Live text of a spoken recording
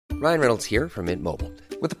Ryan Reynolds here from Mint Mobile.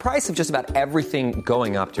 With the price of just about everything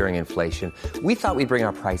going up during inflation, we thought we'd bring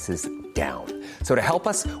our prices down. So to help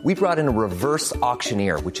us, we brought in a reverse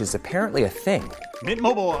auctioneer, which is apparently a thing. Mint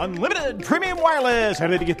Mobile Unlimited Premium Wireless. How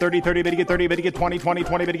to get 30, 30, bit to get 30, bit to get 20, 20,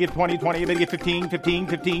 20, bit to get 20, 20, bit to get 15, 15,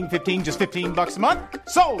 15, 15, just $15 a month?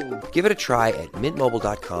 Sold! Give it a try at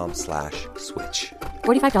mintmobile.com/switch.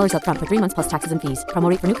 $45 up front for 3 months plus taxes and fees. Promo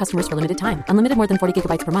rate for new customers for limited time. Unlimited more than 40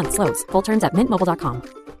 gigabytes per month. Slows full terms at mintmobile.com.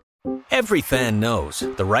 Every fan knows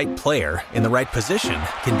the right player in the right position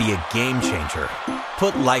can be a game changer.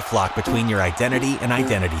 Put LifeLock between your identity and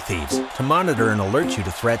identity thieves to monitor and alert you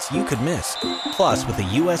to threats you could miss. Plus, with a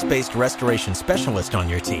U.S.-based restoration specialist on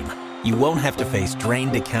your team, you won't have to face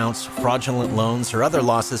drained accounts, fraudulent loans, or other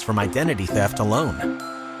losses from identity theft alone.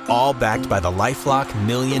 All backed by the LifeLock $1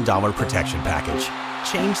 Million Protection Package.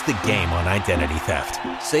 Change the game on identity theft.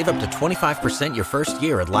 Save up to 25% your first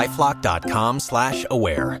year at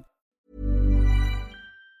LifeLock.com/aware.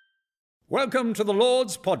 Welcome to the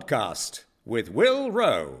Lord's Podcast with Will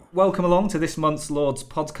Rowe. Welcome along to this month's Lord's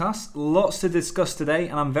Podcast. Lots to discuss today,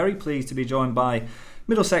 and I'm very pleased to be joined by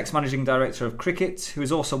Middlesex Managing Director of Cricket, who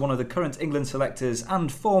is also one of the current England selectors and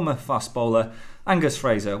former fast bowler, Angus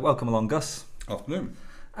Fraser. Welcome along, Gus. Afternoon.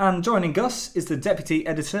 And joining Gus is the Deputy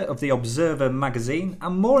Editor of The Observer magazine,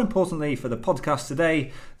 and more importantly for the podcast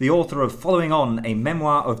today, the author of Following On, a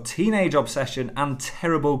memoir of teenage obsession and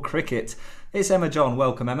terrible cricket. It's Emma John.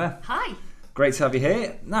 Welcome, Emma. Hi. Great to have you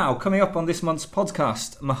here. Now, coming up on this month's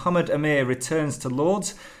podcast, Mohammad Amir returns to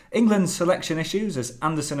Lord's, England's selection issues as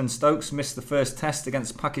Anderson and Stokes missed the first test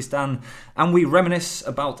against Pakistan, and we reminisce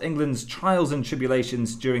about England's trials and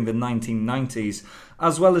tribulations during the 1990s.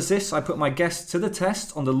 As well as this, I put my guests to the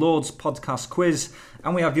test on the Lord's podcast quiz,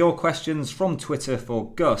 and we have your questions from Twitter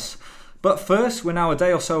for Gus. But first, we're now a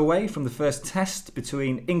day or so away from the first test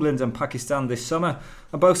between England and Pakistan this summer,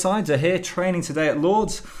 and both sides are here training today at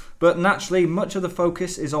Lord's. But naturally, much of the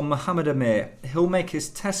focus is on Mohammad Amir. He'll make his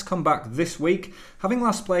test comeback this week, having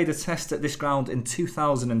last played a test at this ground in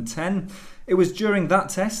 2010. It was during that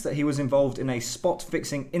test that he was involved in a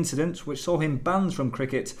spot-fixing incident which saw him banned from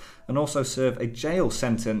cricket and also serve a jail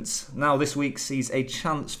sentence. Now this week sees a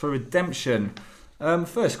chance for redemption.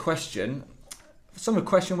 First question. Some would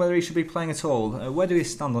question whether he should be playing at all. Where do he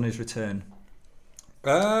stand on his return?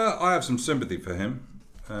 I have some sympathy for him,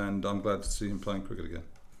 and I'm glad to see him playing cricket again.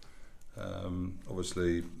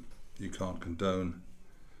 Obviously, you can't condone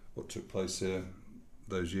what took place here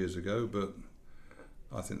those years ago, but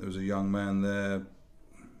I think there was a young man there,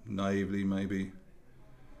 naively maybe,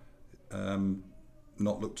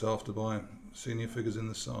 not looked after by senior figures in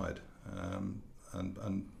the side,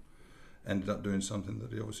 and ended up doing something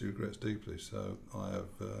that he obviously regrets deeply. So I have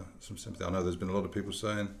some sympathy. I know there's been a lot of people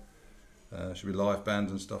saying should be live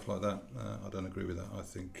bands and stuff like that. I don't agree with that. I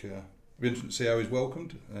think it'll be interesting to see how he's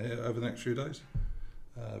welcomed over the next few days.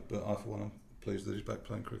 But I, for one, I'm pleased that he's back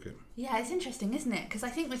playing cricket. Yeah, it's interesting, isn't it? Because I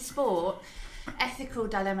think with sport, ethical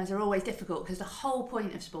dilemmas are always difficult because the whole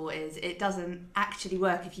point of sport is it doesn't actually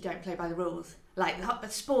work if you don't play by the rules. Like,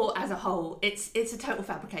 sport as a whole, it's a total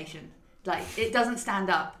fabrication. Like, it doesn't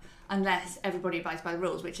stand up unless everybody abides by the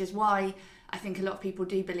rules, which is why I think a lot of people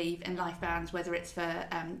do believe in life bans, whether it's for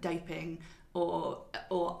doping or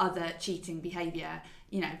other cheating behaviour.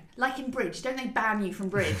 You know, like in bridge, don't they ban you from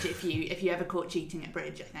bridge if you ever caught cheating at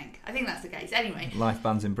bridge? I think that's the case. Anyway, Life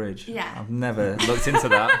bans in bridge. Yeah, I've never looked into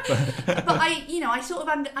that. But I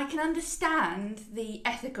can understand the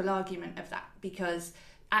ethical argument of that, because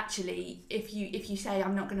actually, if you say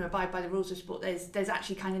I'm not going to abide by the rules of sport, there's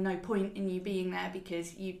actually kind of no point in you being there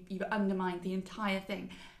because you've undermined the entire thing.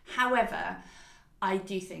 However, I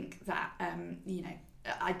do think that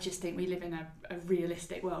I just think we live in a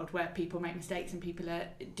realistic world where people make mistakes and people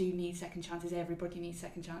do need second chances. Everybody needs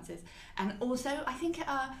second chances. And also, I think at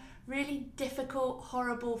a really difficult,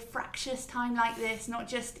 horrible, fractious time like this, not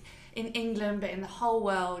just in England but in the whole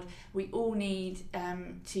world, we all need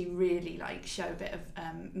to really show a bit of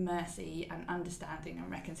mercy and understanding and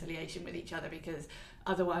reconciliation with each other, because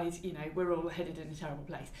otherwise, we're all headed in a terrible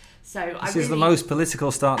place. So this is the most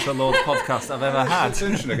political start to a Lord's podcast I've ever had. It's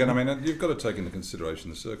interesting again. I mean, you've got to take into consideration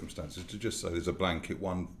the circumstances. To just say there's a blanket,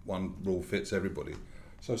 one rule fits everybody.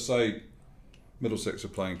 So say Middlesex are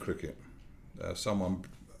playing cricket,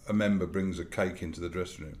 a member brings a cake into the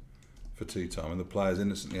dressing room for tea time, and the players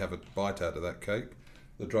innocently have a bite out of that cake.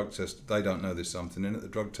 The drug test, they don't know there's something in it. The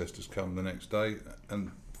drug testers come the next day,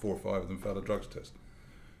 and 4 or 5 of them fail a drugs test.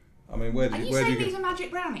 I mean, where do you saying these are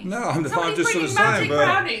magic brownies? No, I'm just sort of saying.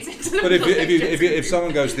 But if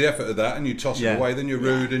someone goes to the effort of that and you toss it away, then you're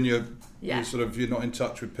rude and you're not in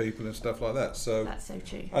touch with people and stuff like that. So that's so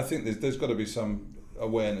true. I think there's got to be some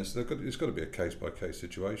awareness. It's got to be a case-by-case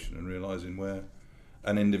situation and realising where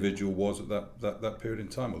an individual was at that period in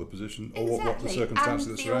time, or the position, or what the circumstances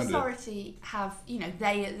that surrounded it. And the authority have,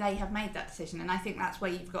 they have made that decision, and I think that's where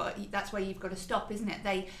you've got to stop, isn't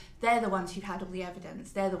it? They're the ones who've had all the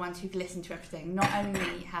evidence. They're the ones who've listened to everything. Not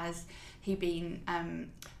only has he been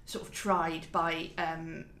sort of tried by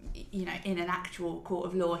in an actual court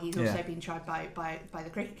of law, he's also been tried by the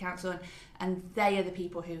Cricket Council, and they are the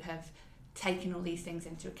people who have taken all these things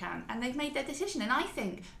into account, and they've made their decision. And I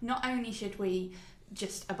think not only should we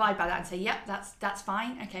just abide by that and say, yep, that's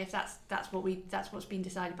fine. Okay, if that's what's been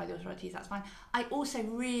decided by the authorities, that's fine. I also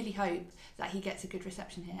really hope that he gets a good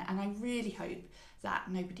reception here, and I really hope that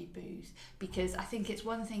nobody boos, because I think it's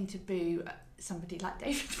one thing to boo somebody like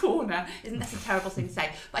David Warner. Isn't that a terrible thing to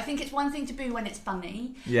say? But I think it's one thing to boo when it's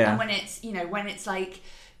funny, and when it's like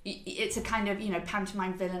it's a kind of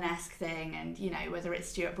pantomime villain-esque thing, and whether it's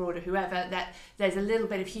Stuart Broad or whoever, that there's a little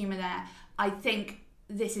bit of humour there. I think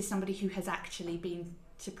this is somebody who has actually been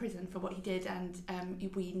to prison for what he did,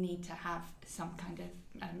 and we need to have some kind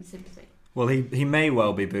of sympathy. Well, he may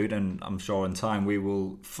well be booed, and I'm sure in time we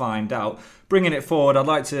will find out. Bringing it forward, I'd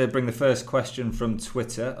like to bring the first question from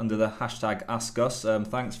Twitter under the hashtag #AskUs.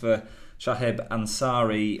 Thanks for Shahib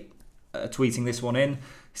Ansari tweeting this one in.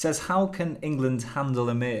 He says, how can England handle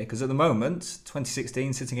Amir? Because at the moment,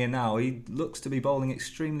 2016, sitting here now, he looks to be bowling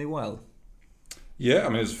extremely well. Yeah, I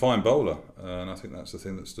mean, he's a fine bowler, and I think that's the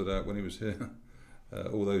thing that stood out when he was here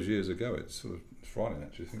all those years ago. It's sort of frightening,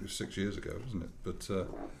 actually. I think it was 6 years ago, wasn't it?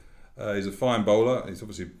 But he's a fine bowler. He's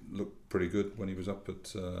obviously looked pretty good when he was up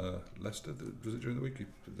at Leicester. Was it during the week he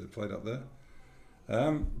played up there?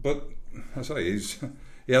 But I say,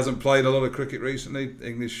 he hasn't played a lot of cricket recently.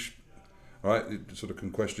 English, right? You sort of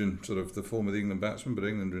can question sort of the form of the England batsmen, but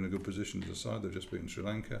England are in a good position as a side. They've just beaten Sri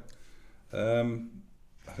Lanka.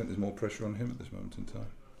 I think there's more pressure on him at this moment in time.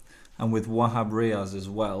 And with Wahab Riaz as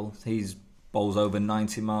well, he's bowls over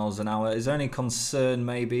 90 miles an hour. Is there any concern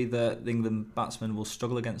maybe that the England batsmen will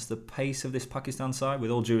struggle against the pace of this Pakistan side?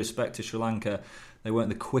 With all due respect to Sri Lanka, they weren't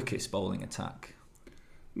the quickest bowling attack.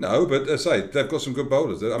 No, but as I say, they've got some good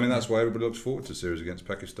bowlers. I mean, that's why everybody looks forward to a series against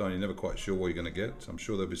Pakistan. You're never quite sure what you're going to get. I'm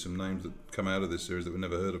sure there'll be some names that come out of this series that we've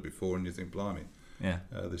never heard of before, and you think, blimey,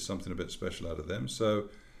 there's something a bit special out of them. So,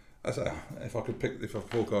 I say, if I could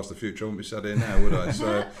forecast the future, I wouldn't be sat here now, would I?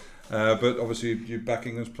 So, but obviously, you're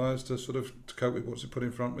backing those players to sort of to cope with what's put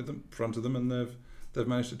in front of them, and they've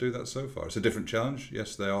managed to do that so far. It's a different challenge.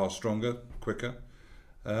 Yes, they are stronger, quicker,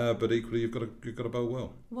 but equally, you've got to bowl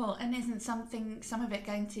well. Well, and isn't some of it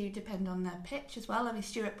going to depend on the pitch as well? I mean,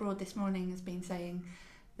 Stuart Broad this morning has been saying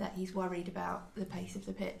that he's worried about the pace of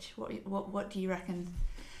the pitch. What do you reckon?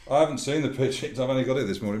 I haven't seen the pitch. I've only got it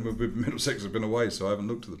this morning. Middlesex have been away, so I haven't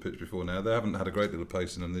looked at the pitch before now. They haven't had a great deal of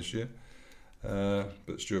pace in them this year.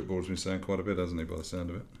 But Stuart Broad's been saying quite a bit, hasn't he, by the sound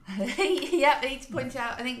of it? Yeah, I think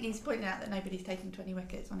he's pointed out that nobody's taken 20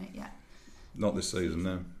 wickets on it yet. Not this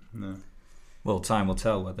season, no. Well, time will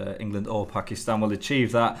tell whether England or Pakistan will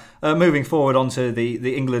achieve that. Moving forward onto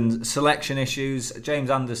the England selection issues, James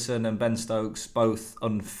Anderson and Ben Stokes both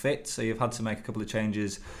unfit, so you've had to make a couple of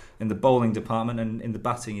changes in the bowling department, and in the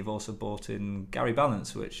batting you've also brought in Gary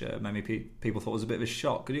Balance, which many people thought was a bit of a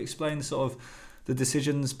shock. Could you explain the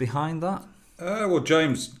decisions behind that? Well,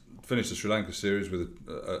 James finished the Sri Lanka series with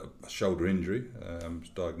a shoulder injury. Was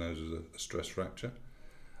diagnosed as a stress fracture.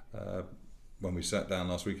 When we sat down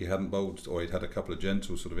last week, he hadn't bowled, or he'd had a couple of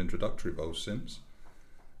gentle sort of introductory bowls since.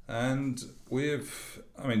 And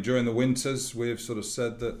during the winters, we've sort of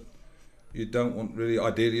said that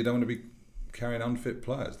ideally you don't want to be carrying unfit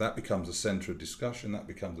players. That becomes a centre of discussion. That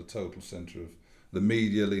becomes a total centre of the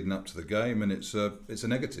media leading up to the game, and it's a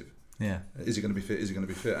negative. Yeah. Is he going to be fit? Is he going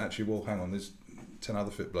to be fit? Actually, well, hang on. There's 10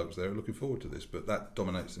 other fit blokes there looking forward to this, but that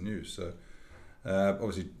dominates the news. So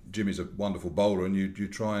obviously, Jimmy's a wonderful bowler, and you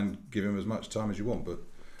try and give him as much time as you want. But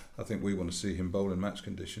I think we want to see him bowl in match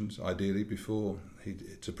conditions, ideally before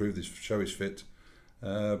show he's fit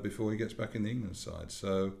before he gets back in the England side.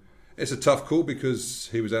 So it's a tough call because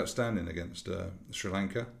he was outstanding against Sri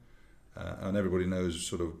Lanka, and everybody knows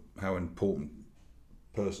sort of how important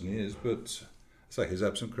person he is. But his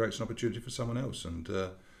absence creates an opportunity for someone else, and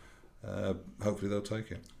hopefully they'll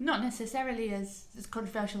take it. Not necessarily as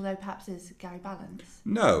controversial though, perhaps, as Gary Balance.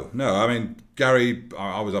 No. I mean, Gary.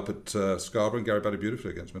 I was up at Scarborough, and Gary batted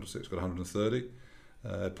beautifully against Middlesex. Got 130.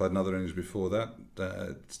 Played another innings before that.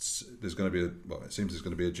 There's going to be it seems there's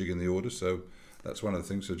going to be a jig in the order. So that's one of the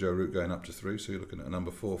things. So Joe Root going up to 3. So you're looking at a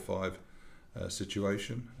number 4-5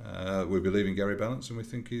 situation. We believe in Gary Balance, and we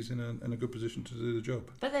think he's in a good position to do the job.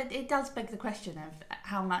 But it does beg the question of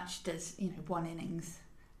how much does one innings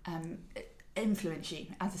influence you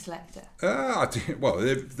as a selector? I think, well,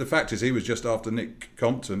 the fact is he was just after Nick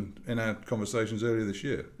Compton in our conversations earlier this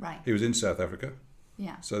year. Right. He was in South Africa.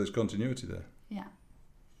 Yeah. So there's continuity there. Yeah.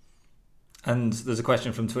 And there's a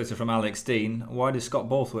question from Twitter from Alex Dean. Why does Scott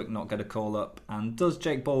Borthwick not get a call up? And does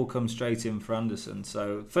Jake Ball come straight in for Anderson?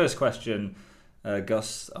 So first question,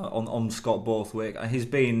 Gus, on Scott Borthwick. He's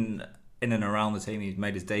been in and around the team. He's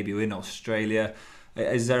made his debut in Australia.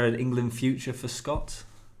 Is there an England future for Scott?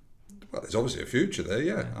 Well, there's obviously a future there,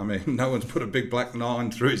 yeah. I mean, no one's put a big black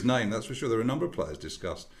line through his name, that's for sure. There are a number of players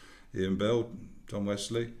discussed. Ian Bell, Tom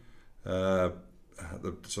Wesley, the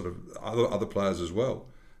sort of other players as well.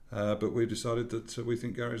 But we decided that we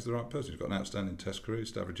think Gary's the right person. He's got an outstanding Test career.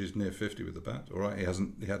 He's averages near 50 with the bat. All right,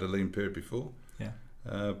 he had a lean period before. Yeah.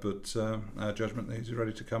 But our judgment that he's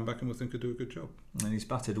ready to come back and we think he'll do a good job. And he's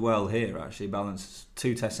batted well here, actually. Balanced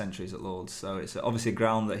 2 Test centuries at Lords, so it's obviously a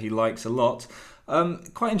ground that he likes a lot.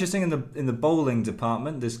 Quite interesting in the bowling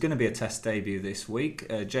department. There's going to be a Test debut this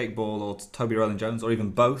week. Jake Ball or Toby Rowland-Jones, or even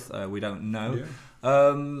both. We don't know.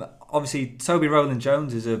 Yeah. Obviously, Toby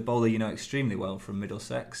Rowland-Jones is a bowler you know extremely well from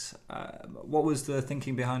Middlesex. What was the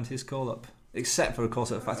thinking behind his call-up? Except for, of course,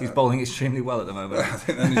 the fact he's bowling extremely well at the moment. I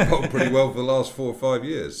think that he's bowled pretty well for the last 4 or 5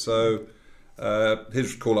 years. So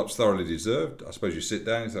his call-up's thoroughly deserved. I suppose you sit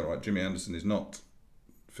down and say, right, Jimmy Anderson is not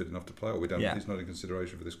fit enough to play, or he's not in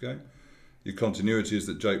consideration for this game. Your continuity is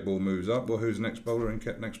that Jake Ball moves up. Well, who's the next best bowler in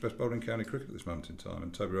county cricket at this moment in time?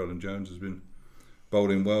 And Toby Rowland-Jones has been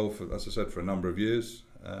bowling well for, as I said, for a number of years,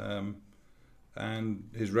 and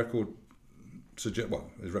his record suggests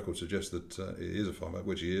that he is a five-out,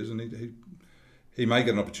 which he is, and he may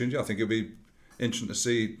get an opportunity. I think it'll be interesting to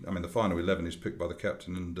see. I mean, the final 11 is picked by the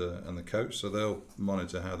captain and the coach, so they'll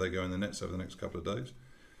monitor how they go in the nets over the next couple of days,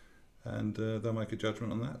 and they'll make a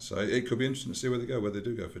judgment on that. So it could be interesting to see where they go, whether they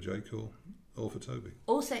do go for Jake or for Toby.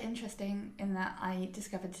 Also interesting in that I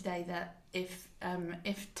discovered today that if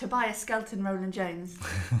Tobias Skelton Rowland-Jones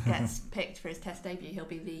gets picked for his Test debut, he'll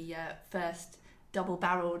be the first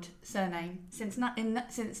double-barrelled surname since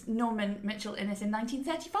Norman Mitchell Innes in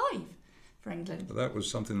 1935 for England. That was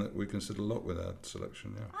something that we considered a lot with our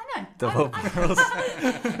selection, yeah. I know. Double barrels.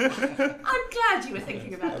 I'm glad you were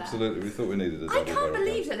thinking about that. Absolutely, we thought we needed a double barrel. I can't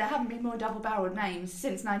believe that there haven't been more double-barrelled names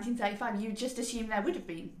since 1935. You just assume there would have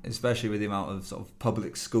been. Especially with the amount of sort of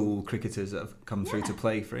public school cricketers that have come through to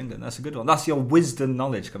play for England. That's a good one. That's your wisdom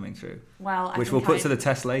knowledge coming through. Well, which we'll put to the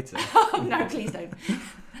test later. Oh, no, please don't.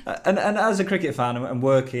 And as a cricket fan and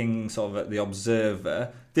working sort of at the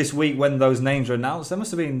Observer, this week when those names were announced, there must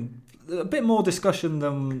have been a bit more discussion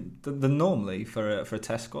than normally for a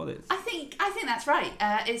Test squad. I think that's right.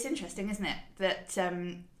 It's interesting, isn't it, that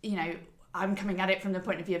I'm coming at it from the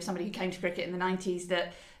point of view of somebody who came to cricket in the 90s.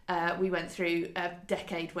 That we went through a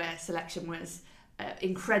decade where selection was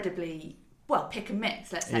incredibly pick and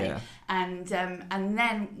mix, let's say. Yeah. And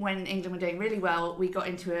then when England were doing really well, we got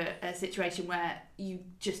into a situation where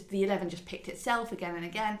the 11 just picked itself again and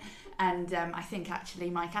again. And I think actually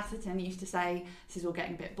Mike Atherton used to say, this is all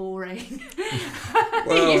getting a bit boring.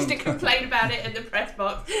 He used to complain about it in the press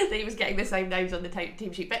box, that he was getting the same names on the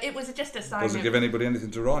team sheet. But it was just a sign doesn't give anybody anything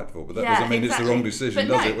to write for, but that doesn't mean it's the wrong decision,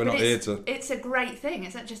 does it? We're not here to... It's a great thing.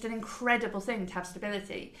 It's just an incredible thing to have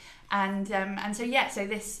stability. And so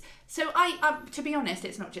this... So to be honest,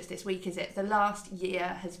 it's not just this week, is it? The last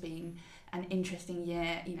year has been an interesting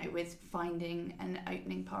year, with finding an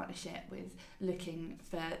opening partnership, with looking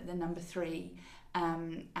for the number 3,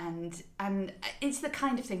 and it's the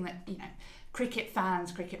kind of thing that cricket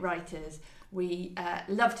fans, cricket writers, we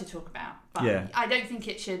love to talk about. But I don't think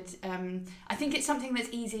it should. I think it's something that's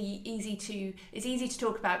easy to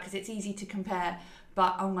talk about because it's easy to compare.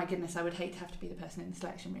 But oh my goodness, I would hate to have to be the person in the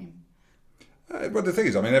selection room. But the thing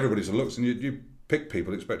is, I mean, everybody's a looks, and you pick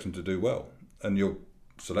people, expect them to do well, and your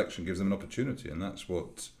selection gives them an opportunity, and that's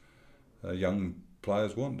what young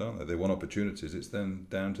players want, don't they? They want opportunities. It's then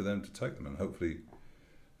down to them to take them, and hopefully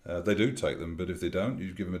they do take them. But if they don't,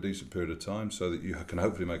 you give them a decent period of time so that you can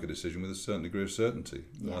hopefully make a decision with a certain degree of certainty.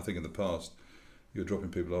 Yeah. And I think in the past, you're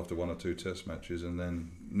dropping people after 1 or 2 Test matches and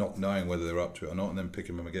then not knowing whether they're up to it or not, and then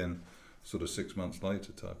picking them again sort of 6 months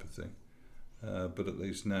later type of thing. But at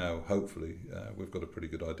least now, hopefully, we've got a pretty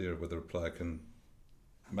good idea of whether a player can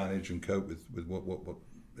manage and cope with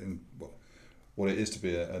what it is to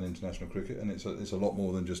be an international cricket, and it's a lot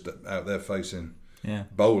more than just out there facing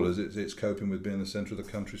bowlers. It's coping with being the centre of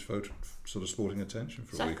the country's sort of sporting attention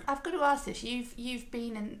for a week. I've got to ask this: you've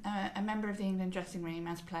been a member of the England dressing room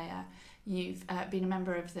as a player. You've been a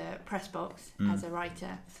member of the press box as a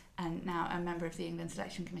writer, and now a member of the England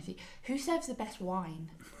selection committee. Who serves the best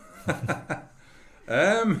wine?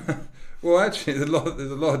 Well, actually, there's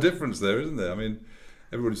a lot of difference there, isn't there? I mean,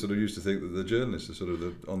 everybody sort of used to think that the journalists are sort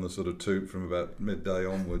of on the sort of toot from about midday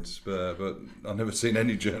onwards, but I've never seen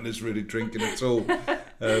any journalists really drinking at all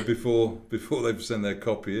before they've sent their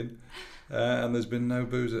copy in, and there's been no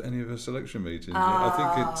booze at any of our selection meetings. I think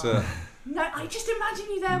it. No, I just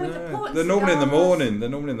imagine you there with the port. They're normally in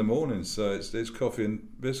the morning. So it's coffee and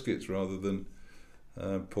biscuits rather than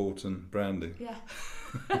port and brandy. Yeah.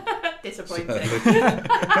 Disappointing.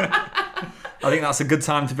 I think that's a good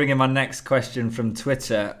time to bring in my next question from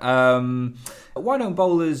Twitter. Why don't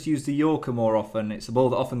bowlers use the Yorker more often? It's a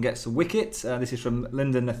ball that often gets a wicket. This is from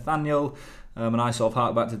Linda Nathaniel. And I sort of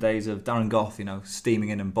hark back to days of Darren Gough, steaming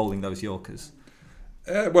in and bowling those Yorkers.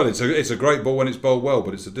 Well, it's a great ball when it's bowled well,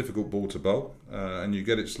 but it's a difficult ball to bowl. And you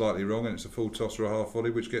get it slightly wrong, and it's a full toss or a half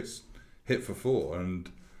volley, which gets hit for 4.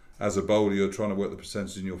 And as a bowler, you're trying to work the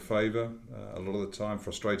percentage in your favour. A lot of the time,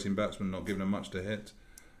 frustrating batsmen, not giving them much to hit.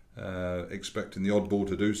 Expecting the odd ball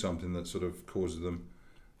to do something that sort of causes them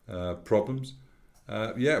problems.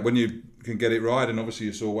 When you can get it right, and obviously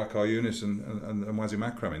you saw Waqar Younis and Wasim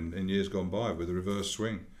Akram in years gone by with a reverse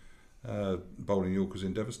swing, bowling Yorkers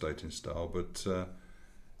in devastating style. But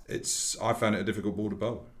I found it a difficult ball to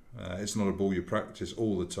bowl. It's not a ball you practice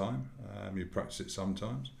all the time. You practice it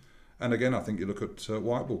sometimes. And again, I think you look at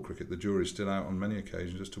white ball cricket, the jury's still out on many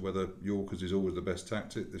occasions as to whether Yorkers is always the best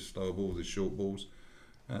tactic, this slower balls, this short balls,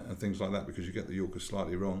 and things like that, because you get the Yorkers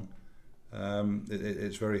slightly wrong.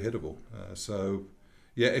 It's very hittable.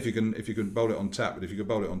 If you can bowl it on tap, but if you could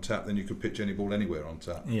bowl it on tap, then you could pitch any ball anywhere on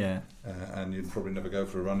tap. Yeah. And you'd probably never go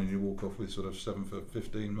for a run, and you walk off with sort of 7 for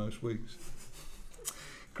 15 most weeks.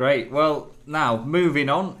 Great. Well, now, moving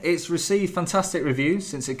on. It's received fantastic reviews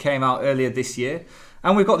since it came out earlier this year.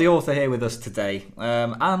 And we've got the author here with us today,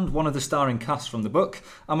 and one of the starring casts from the book.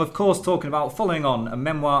 I'm, of course, talking about Following On, a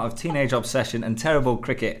memoir of teenage obsession and terrible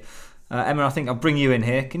cricket. Emma, I think I'll bring you in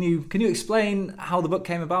here. Can you explain how the book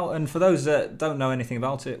came about? And for those that don't know anything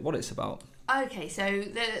about it, what it's about? Okay, so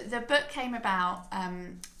the book came about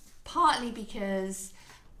partly because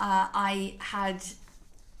I had...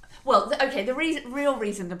 Well, the real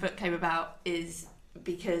reason the book came about is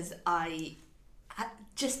because I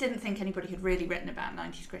just didn't think anybody had really written about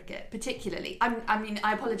 90s cricket, particularly. I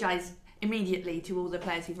apologise immediately to all the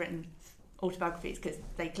players who've written autobiographies, because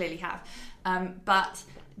they clearly have. But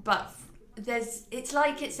it's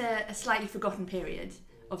like it's a slightly forgotten period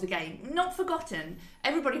of the game. Not forgotten.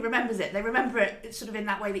 Everybody remembers it. They remember it sort of in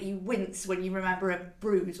that way that you wince when you remember a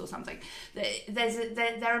bruise or something.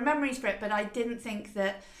 There are memories for it, but I didn't think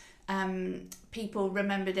that people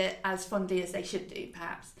remembered it as fondly as they should do,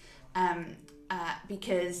 perhaps.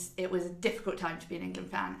 Because it was a difficult time to be an England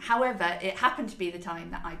fan. However, it happened to be the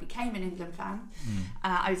time that I became an England fan.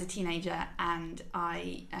 I was a teenager, and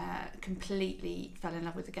I completely fell in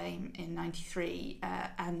love with the game in '93,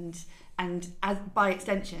 and as by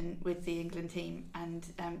extension with the England team and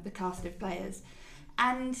the cast of players.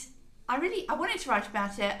 And I wanted to write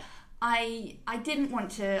about it. I didn't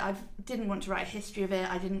want to write a history of it.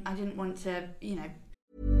 I didn't want to,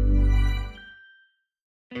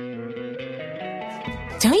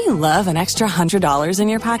 Don't you love an extra $100 in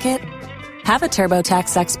your pocket? Have a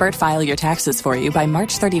TurboTax expert file your taxes for you by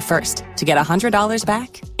March 31st to get $100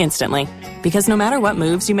 back instantly. Because no matter what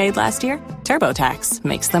moves you made last year, TurboTax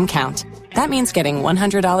makes them count. That means getting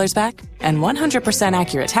 $100 back and 100%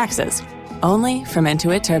 accurate taxes, only from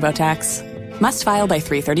Intuit TurboTax. Must file by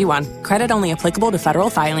 3/31. Credit only applicable to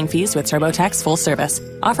federal filing fees with TurboTax full service.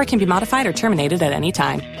 Offer can be modified or terminated at any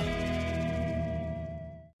time.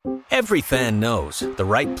 Every fan knows the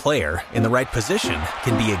right player in the right position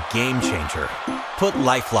can be a game changer. Put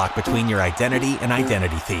LifeLock between your identity and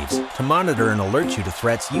identity thieves to monitor and alert you to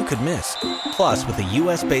threats you could miss. Plus, with a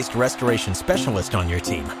U.S.-based restoration specialist on your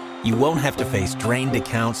team, you won't have to face drained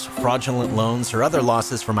accounts, fraudulent loans, or other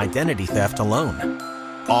losses from identity theft alone.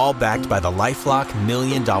 All backed by the LifeLock $1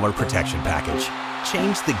 Million Protection Package.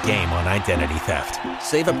 Change the game on identity theft.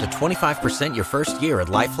 Save up to 25% your first year at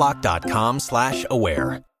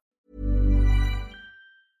LifeLock.com/aware.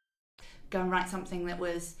 Go and write something that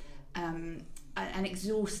was an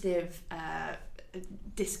exhaustive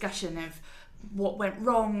discussion of what went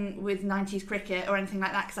wrong with 90s cricket or anything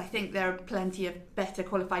like that, because I think there are plenty of better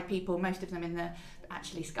qualified people, most of them in the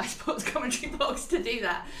actually Sky Sports commentary box, to do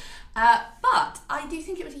that. But I do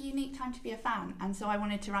think it was a unique time to be a fan, and so I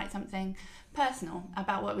wanted to write something personal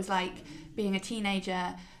about what it was like being a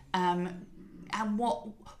teenager, and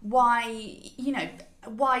why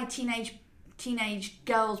teenage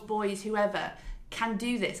girls, boys, whoever can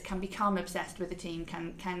do this, can become obsessed with a team,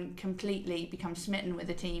 can completely become smitten with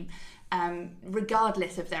a team,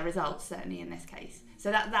 regardless of their results, certainly in this case.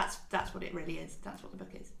 So that's what it really is. That's what the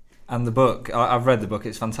book is. And the book, I've read the book,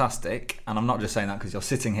 it's fantastic. And I'm not just saying that because you're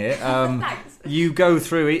sitting here. Thanks. You go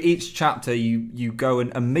through each chapter, you go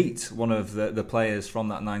and meet one of the players from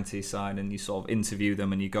that 90s side, and you sort of interview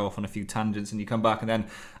them, and you go off on a few tangents, and you come back, and then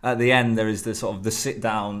at the end there is the sort of the sit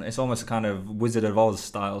down. It's almost a kind of Wizard of Oz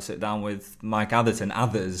style sit down with Mike Atherton,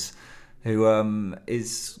 Athers, who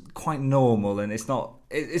is quite normal, and it's not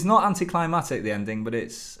anticlimactic, the ending, but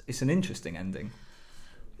it's an interesting ending.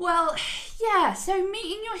 Well, yeah, so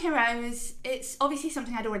meeting your heroes, it's obviously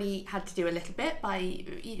something I'd already had to do a little bit by,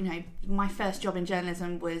 my first job in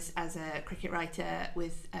journalism was as a cricket writer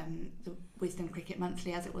with the Wisdom Cricket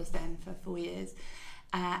Monthly, as it was then, for 4 years.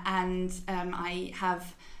 And I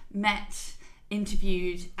have met,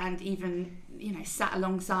 interviewed, and even, sat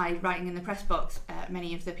alongside, writing in the press box,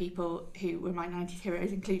 many of the people who were my 90s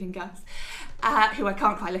heroes, including Gus, who I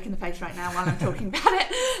can't quite look in the face right now while I'm talking about it.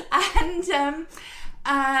 And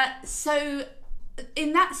so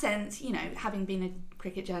in that sense, having been a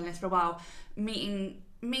cricket journalist for a while,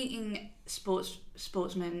 meeting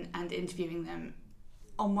sportsmen and interviewing them,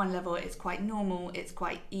 on one level it's quite normal, it's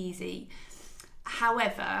quite easy.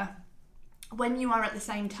 However, when you are at the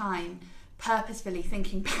same time purposefully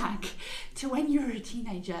thinking back to when you were a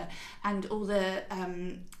teenager and all the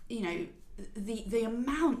the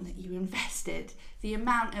amount that you invested, the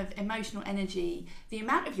amount of emotional energy, the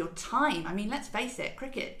amount of your time. I mean, let's face it,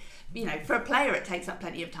 cricket, for a player it takes up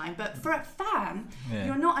plenty of time, but for a fan,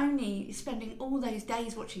 you're not only spending all those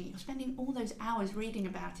days watching it, you're spending all those hours reading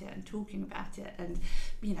about it and talking about it and,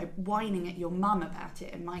 whining at your mum about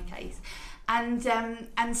it, in my case. And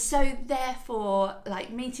so therefore,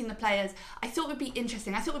 like, meeting the players, I thought would be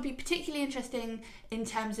interesting. I thought would be particularly interesting in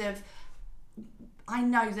terms of, I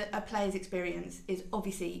know that a player's experience is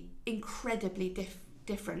obviously incredibly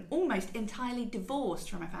different, almost entirely divorced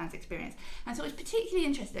from a fan's experience. And so it's particularly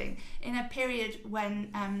interesting in a period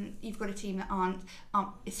when you've got a team that aren't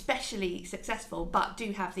especially successful, but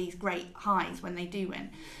do have these great highs when they do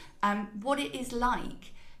win. What it is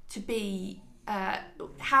like to be,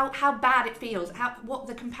 how bad it feels, what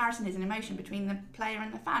the comparison is in emotion between the player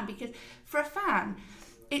and the fan. Because for a fan,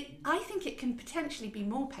 I think it can potentially be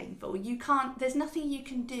more painful. There's nothing you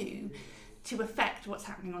can do to affect what's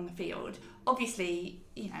happening on the field. Obviously,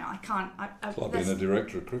 I can't. It's like being a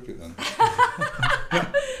director of cricket then.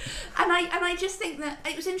 And I just think that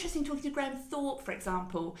it was interesting talking to Graham Thorpe, for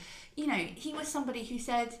example. He was somebody who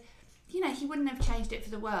said, he wouldn't have changed it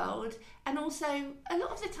for the world. And also, a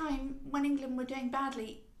lot of the time when England were doing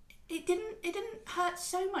badly, it didn't hurt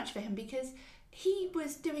so much for him because he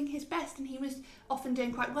was doing his best and he was often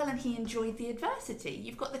doing quite well and he enjoyed the adversity.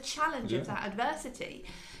 You've got the challenge of that adversity.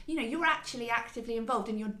 You're actually actively involved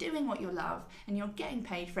and you're doing what you love and you're getting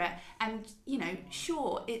paid for it. And,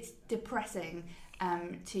 sure, it's depressing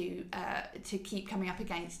to keep coming up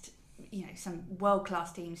against, some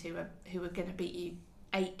world-class teams who are going to beat you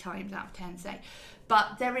 8 times out of 10, say.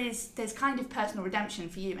 But there's kind of personal redemption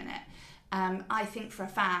for you in it. I think for a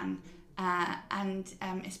fan, and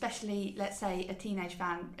especially, let's say, a teenage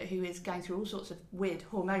fan who is going through all sorts of weird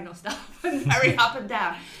hormonal stuff and very up and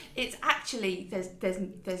down, it's actually there's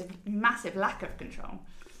a massive lack of control.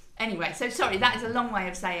 Anyway, so sorry, that is a long way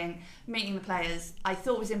of saying meeting the players I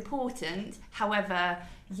thought was important. However,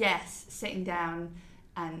 yes, sitting down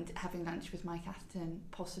and having lunch with Mike Atherton,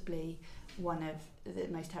 possibly one of the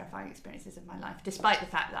most terrifying experiences of my life, despite the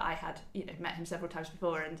fact that I had met him several times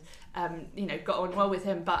before and got on well with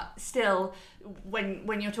him. But still,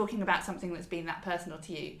 when you're talking about something that's been that personal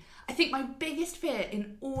to you, I think my biggest fear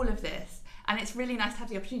in all of this, and it's really nice to have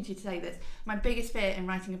the opportunity to say this, my biggest fear in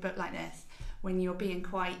writing a book like this, when you're being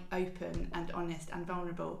quite open and honest and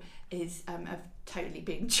vulnerable, is of totally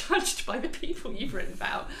being judged by the people you've written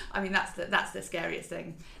about. I mean, that's the scariest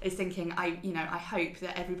thing, is thinking I hope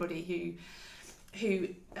that everybody who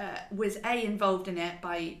was involved in it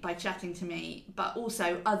by chatting to me, but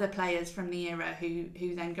also other players from the era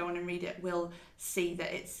who then go on and read it, will see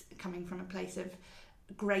that it's coming from a place of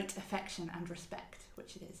great affection and respect,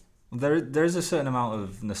 which it is. There is a certain amount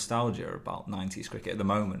of nostalgia about 90s cricket at the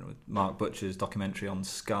moment with Mark Butcher's documentary on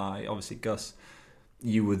Sky. Obviously, Gus,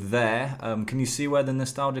 you were there. Can you see where the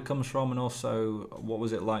nostalgia comes from, and also what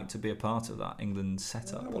was it like to be a part of that England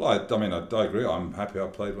setup? Well, I agree. I'm happy I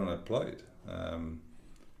played when I played.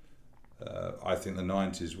 I think the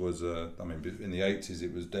 90s was, in the 80s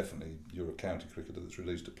it was definitely, you're a county cricketer that's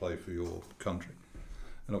released to play for your country.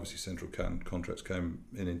 And obviously central contracts came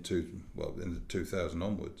in 2000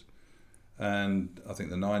 onwards. And I think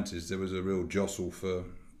the 90s, there was a real jostle for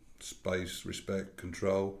space, respect,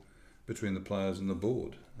 control between the players and the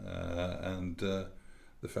board, and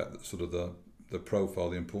the fact that sort of the profile,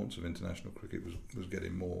 the importance of international cricket was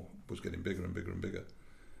getting bigger and bigger and bigger.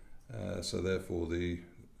 So therefore the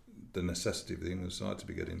necessity for the England side to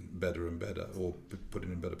be getting better and better, or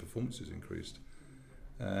putting in better performances, increased.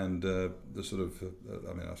 And the sort of,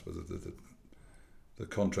 I suppose the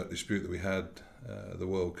contract dispute that we had, the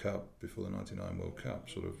World Cup before the '99 World Cup,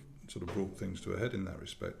 sort of brought things to a head in that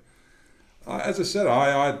respect. As I said,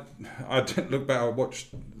 I didn't look back. I watched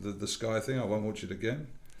the Sky thing. I won't watch it again.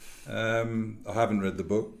 I haven't read the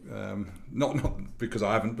book, not because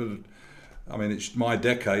I haven't, but I mean it's my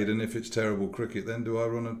decade, and if it's terrible cricket, then do I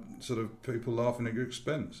run a sort of people laughing at your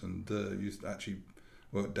expense? And you actually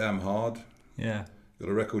work damn hard. Yeah. Got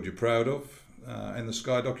a record you're proud of. In the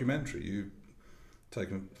Sky documentary, you've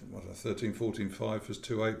taken 13, 14 fifers,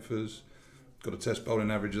 2 8-fers. Got a test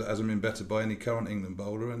bowling average that hasn't been bettered by any current England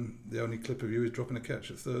bowler, and the only clip of you is dropping a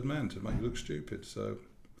catch at third man to make you look stupid. So,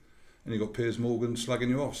 and you got Piers Morgan slugging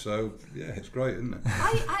you off. So yeah, it's great, isn't it?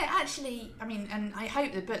 I actually, and I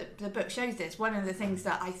hope the book shows this. One of the things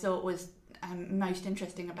that I thought was most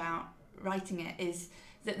interesting about writing it is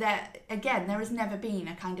that there has never been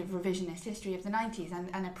a kind of revisionist history of the 90s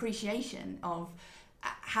and an appreciation of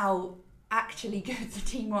how actually good the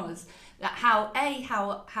team was, that how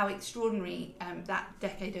extraordinary that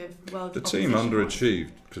decade of world. The team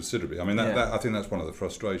underachieved considerably. I mean, Yeah. I think that's one of the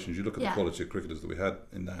frustrations. You look at the quality of cricketers that we had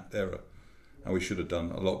in that era, and we should have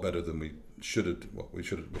done a lot better than we should have. We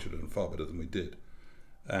should have done far better than we did,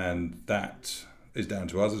 and that is down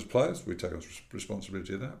to us as players. We take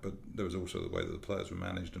responsibility of that, but there was also the way that the players were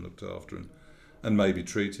managed and looked after and maybe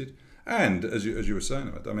treated. And as you were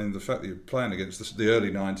saying, I mean, the fact that you're playing against the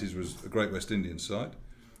early 90s was a great West Indian side,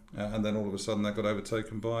 and then all of a sudden that got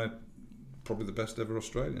overtaken by probably the best ever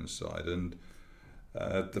Australian side. And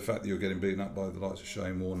the fact that you're getting beaten up by the likes of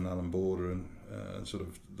Shane Warne and Alan Border and sort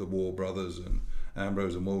of the War brothers and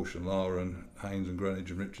Ambrose and Walsh and Lara and Haynes and Greenwich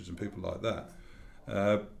and Richards and people like that.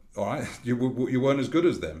 All right, you weren't as good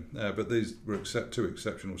as them, but these were two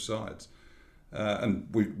exceptional sides, and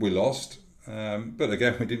we lost. But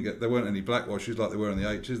again, we didn't there weren't any blackwashes like there were in the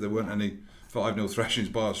H's. There weren't any 5-0 thrashings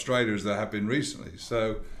by Australia as there have been recently.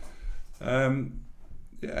 So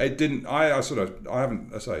it didn't.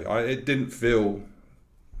 It didn't feel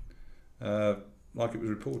like it was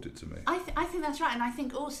reported to me. I think that's right, and I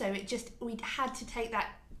think also we had to take that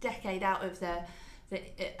decade out of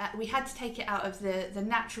we had to take it out of the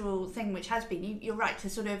natural thing which has been. You're right to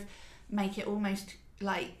sort of make it almost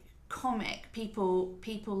like comic. People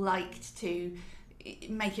liked to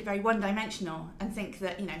make it very one-dimensional and think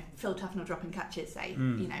that Phil Tufnell dropping catches, say,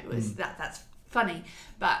 it was that's funny,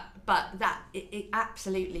 but that it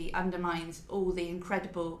absolutely undermines all the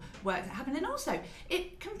incredible work that happened, and also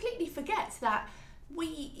it completely forgets that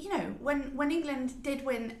when England did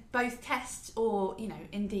win both tests or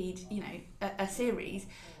indeed a series,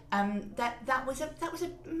 that was a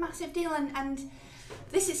massive deal, and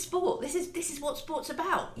this is sport. This is what sport's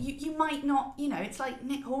about. You might not, it's like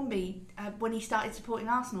Nick Hornby when he started supporting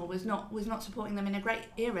Arsenal was not supporting them in a great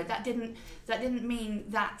era. That didn't mean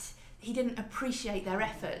that he didn't appreciate their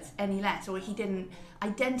efforts any less, or he didn't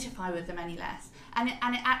identify with them any less. And it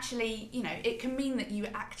actually, it can mean that you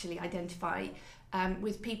actually identify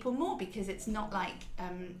with people more, because it's not like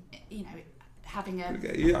having a.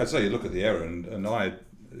 Yeah, I'd say you look at the era, and I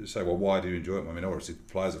say, well, why do you enjoy it? I mean, obviously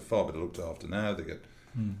players are far better looked after now. They get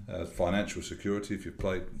financial security. If you've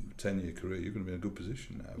played a 10-year career, you're going to be in a good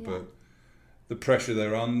position now. Yeah. But the pressure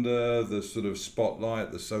they're under, the sort of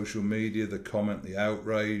spotlight, the social media, the comment, the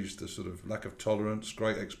outrage, the sort of lack of tolerance,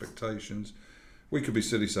 great expectations. We could be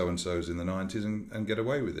silly so-and-sos in the 90s and get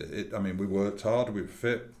away with it. We worked hard, we were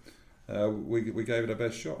fit, we gave it our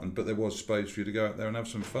best shot. But there was space for you to go out there and have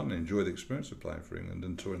some fun and enjoy the experience of playing for England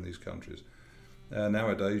and touring these countries.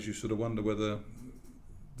 Nowadays, you sort of wonder whether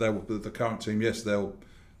the current team, yes, they'll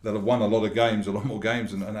have won a lot of games, a lot more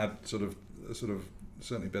games, and had sort of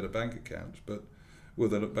certainly better bank accounts. But will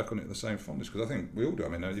they look back on it with the same fondness? Because I think we all do.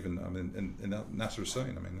 Nasser was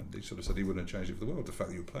saying, he sort of said he wouldn't have changed it for the world. The fact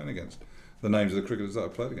that you were playing against the names of the cricketers that I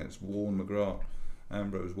played against: Warne, McGrath,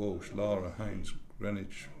 Ambrose, Walsh, Lara, Haynes,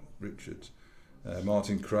 Greenwich, Richards,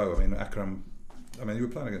 Martin Crowe. Akram. You were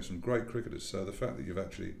playing against some great cricketers. So the fact that you've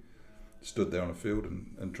actually stood there on a field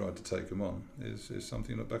and tried to take them on is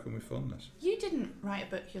something you look back on with fondness. You didn't write a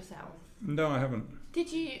book yourself? No, I haven't.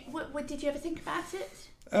 Did you? What did you ever think about it?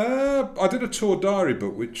 I did a tour diary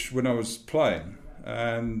book, which when I was playing,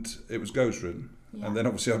 and it was ghostwritten. Yeah. And then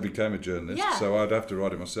obviously I became a journalist, so I'd have to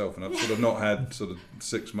write it myself, and I've sort of not had sort of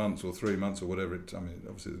 6 months or 3 months or whatever.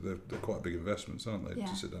 Obviously they're quite big investments, aren't they,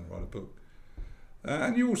 to sit down and write a book.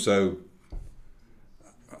 And you also,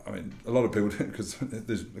 I mean, a lot of people, because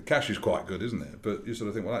the cash is quite good, isn't it? But you sort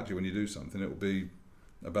of think, well, actually, when you do something, it will be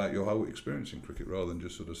about your whole experience in cricket rather than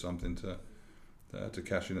just sort of something to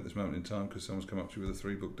cash in at this moment in time because someone's come up to you with a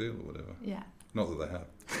 3-book deal or whatever. Yeah. Not that they have.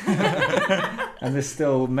 And there's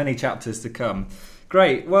still many chapters to come.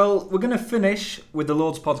 Great. Well, we're going to finish with the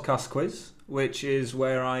Lord's Podcast quiz, which is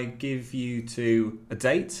where I give you a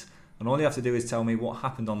date, and all you have to do is tell me what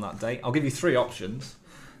happened on that date. I'll give you 3 options.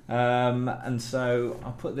 And so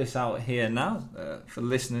I'll put this out here now. For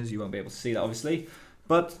listeners, you won't be able to see that, obviously.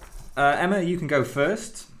 But Emma, you can go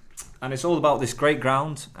first. And it's all about this great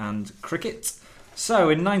ground and cricket. So,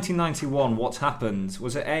 in 1991, what happened?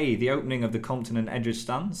 Was it A, the opening of the Compton and Edridge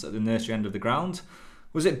stands at the nursery end of the ground?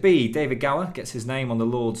 Was it B, David Gower gets his name on the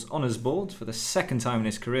Lord's Honours Board for the second time in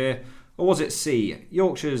his career? Or was it C,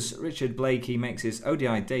 Yorkshire's Richard Blakey makes his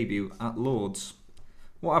ODI debut at Lord's?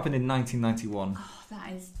 What happened in 1991? Oh,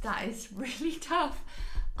 that is really tough.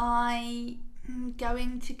 I'm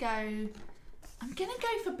going to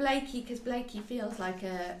go for Blakey because Blakey feels like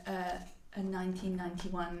a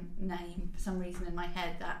 1991 name for some reason in my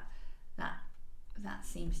head. That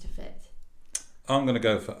seems to fit. I'm going to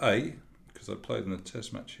go for A because I played in a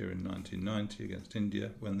Test match here in 1990 against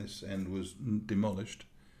India when this end was demolished.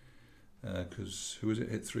 Because who was it?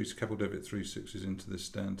 Hit Kapil hit 3 sixes into this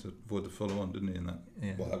stand to avoid the follow-on, didn't he? In that,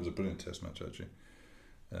 yeah. Well, that was a brilliant Test match actually.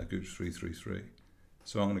 Gooch 3-3-3.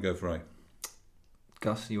 So I'm going to go for A.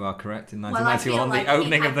 Gus, you are correct. In 1991, like the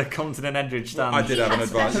opening of the Compton and Edridge stand. I did have an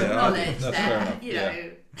advice. Yeah, that's fair enough. You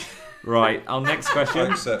know. Right. Our next question.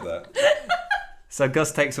 I accept that. So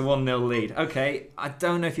Gus takes a 1-0 lead. Okay. I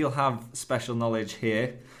don't know if you'll have special knowledge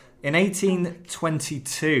here. In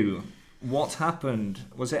 1822. What happened?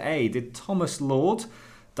 Was it A, did Thomas Lord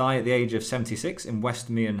die at the age of 76 in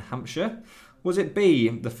Westmeath, Hampshire? Was it B,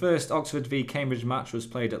 the first Oxford v Cambridge match was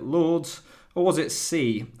played at Lord's? Or was it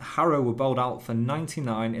C, Harrow were bowled out for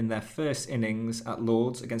 99 in their first innings at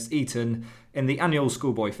Lord's against Eton in the annual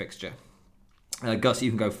schoolboy fixture? Gus,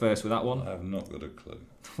 you can go first with that one. I have not got a clue.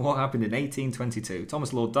 What happened in 1822?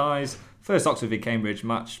 Thomas Lord dies, first Oxford v Cambridge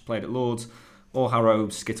match played at Lord's, or Harrow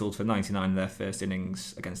skittled for 99 in their first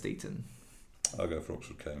innings against Eton? I'll go for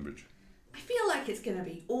Oxford Cambridge. I feel like it's going to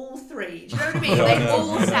be all 3. Do you know what I mean? They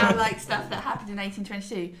all sound like stuff that happened in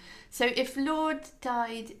 1822. So if Lord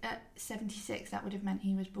died at 76, that would have meant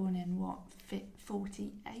he was born in,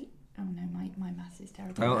 48? Oh no, my maths is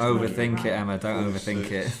terrible. Don't overthink it, Emma. Don't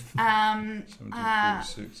overthink it.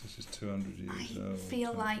 1746, this is 200 years old. I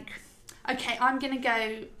feel like... Okay, I'm going to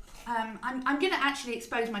go... I'm going to actually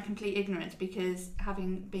expose my complete ignorance because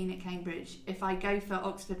having been at Cambridge, if I go for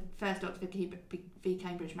first Oxford v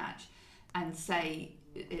Cambridge match and say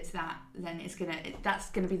it's that, then that's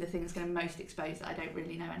going to be the thing that's going to most expose that I don't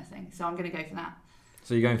really know anything. So I'm going to go for that.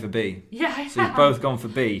 So you're going for B? Yeah. So you've both gone for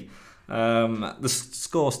B. The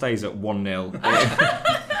score stays at 1-0.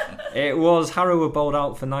 It was Harrow were bowled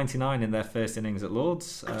out for 99 in their first innings at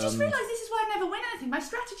Lord's. I've just realised this is why I never win anything. My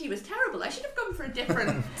strategy was terrible. I should have gone for a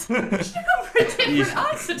different.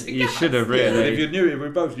 Answer to You should have really. If we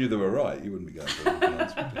both knew they were right, you wouldn't be going for anything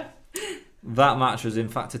else, would you? That match was in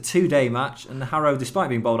fact a 2-day match, and Harrow, despite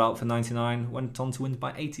being bowled out for 99, went on to win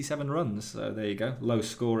by 87 runs. So there you go, low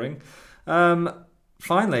scoring.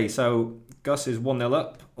 Finally, so Gus is 1-0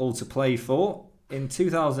 up, all to play for. In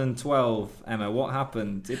 2012, Emma, what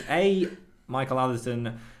happened? Did A, Michael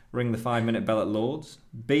Atherton ring the 5-minute bell at Lord's?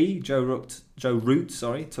 B, Joe Root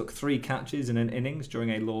took 3 catches in an innings during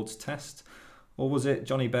a Lord's test? Or was it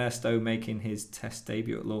Johnny Bairstow making his test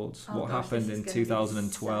debut at Lord's? What happened in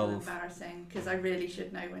 2012? This is so embarrassing because I really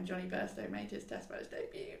should know when Johnny Bairstow made his test match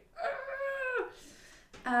debut.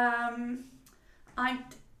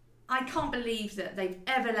 I can't believe that they've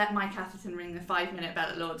ever let Mike Atherton ring the 5-minute bell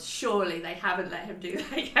at Lord's. Surely they haven't let him do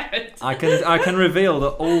that yet. I can reveal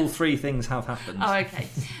that all 3 things have happened. Oh, okay.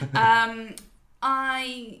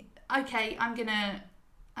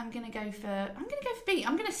 I'm gonna go for B.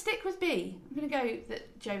 I'm gonna stick with B. I'm gonna go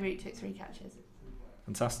that Joe Root took 3 catches.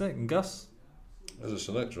 Fantastic. And Gus? As a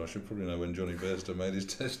selector, I should probably know when Johnny Bairstow made his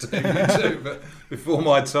test debut too, but before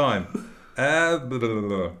my time. I'll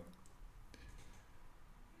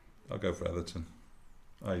go for Atherton.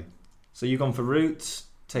 A. So you've gone for Root,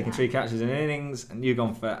 taking 3 catches in innings, and you've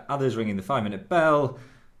gone for others ringing the 5-minute bell.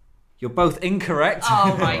 You're both incorrect.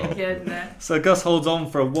 Oh my goodness. So Gus holds on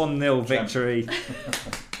for a 1-0 victory.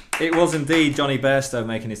 It was indeed Johnny Bairstow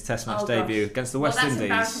making his test match debut against the West Indies.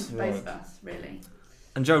 That's embarrassing for both of us, really.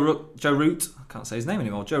 And Joe Root, I can't say his name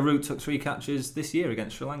anymore, Joe Root took 3 catches this year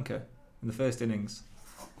against Sri Lanka in the first innings.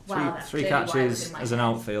 Wow, three catches as an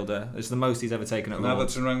outfielder. It's the most he's ever taken at And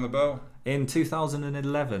Lords. Atherton rang the bell? In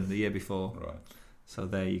 2011, the year before. Right. So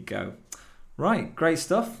there you go. Right, great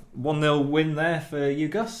stuff. 1-0 win there for you,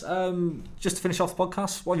 Gus. Just to finish off the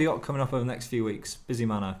podcast, what have you got coming up over the next few weeks? Busy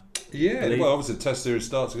manner. Yeah, well, obviously the Test series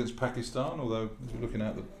starts against Pakistan, although as we're looking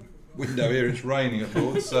out the window here, it's raining at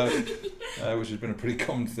Lords, so, which has been a pretty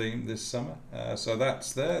common theme this summer. So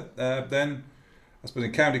that's there. Then, I suppose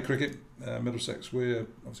in county cricket, Middlesex, we're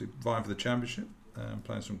obviously vying for the championship,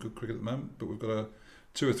 playing some good cricket at the moment, but we've got a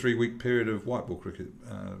 2 or 3 week period of white ball cricket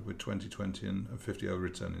with 2020 and 50 over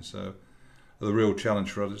returning. So the real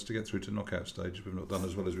challenge for us is to get through to knockout stage. We've not done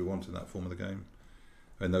as well as we want in that form of the game,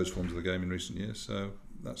 in those forms of the game in recent years. So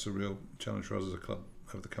that's a real challenge for us as a club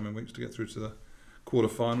over the coming weeks to get through to the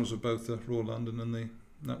quarter-finals of both the Royal London and the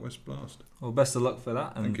NatWest Blast. Well, best of luck for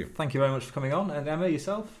that. And thank you very much for coming on. And Emma,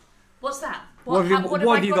 yourself? What's that? What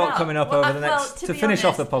have you got coming up over the next... To finish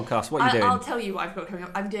off the podcast, what are you doing? I'll tell you what I've got coming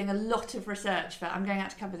up. I'm doing a lot of research I'm going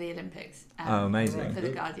out to cover the Olympics. Amazing. For The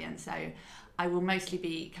Guardian. So I will mostly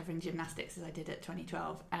be covering gymnastics as I did at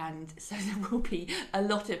 2012. And so there will be a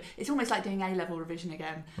lot of... It's almost like doing A-level revision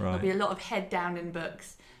again. Right. There'll be a lot of head down in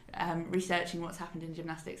books, researching what's happened in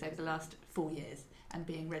gymnastics over the last 4 years and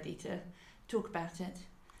being ready to talk about it.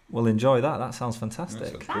 Well, enjoy that. That sounds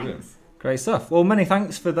fantastic. Thanks. Great stuff. Well, many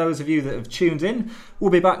thanks for those of you that have tuned in.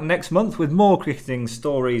 We'll be back next month with more cricketing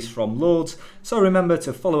stories from Lords. So remember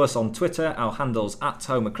to follow us on Twitter. Our handle's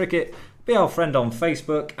 @HomerCricket. Be our friend on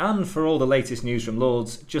Facebook. And for all the latest news from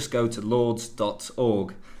Lords, just go to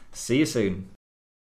lords.org. See you soon.